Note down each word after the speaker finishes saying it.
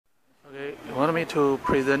me to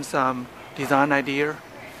present some design idea.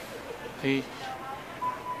 See,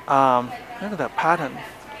 look at that pattern.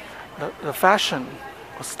 The fashion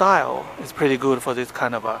or style is pretty good for this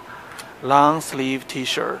kind of a long sleeve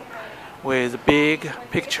t-shirt with big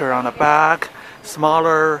picture on the back,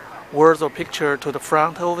 smaller words or picture to the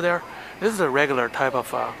front over there. This is a regular type of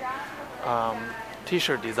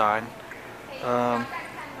t-shirt design.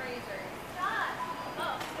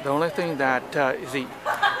 The only thing that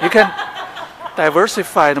you can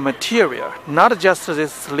diversify the material, not just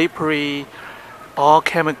this slippery, all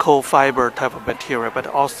chemical fiber type of material, but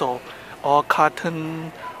also all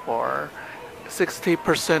cotton or 60%,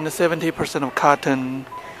 70% of cotton.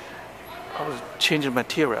 Change the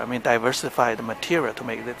material. I mean, diversify the material to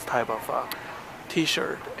make this type of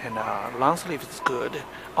t-shirt. And long sleeves is good.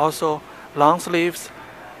 Also, long sleeves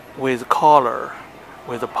with collar,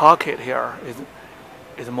 with a pocket here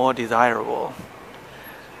is more desirable.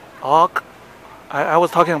 I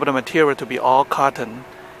was talking about the material to be all cotton,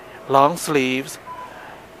 long sleeves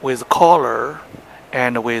with collar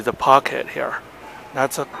and with a pocket here.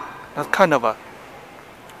 That's kind of a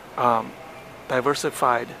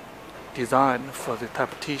diversified design for the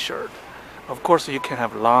type of t-shirt. Of course, you can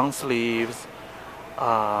have long sleeves,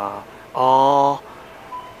 all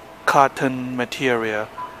cotton material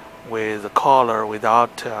with a collar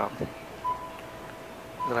without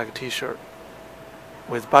like a t-shirt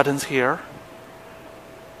with buttons here,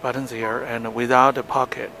 and without a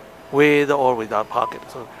pocket, with or without pocket.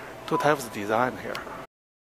 So two types of design here.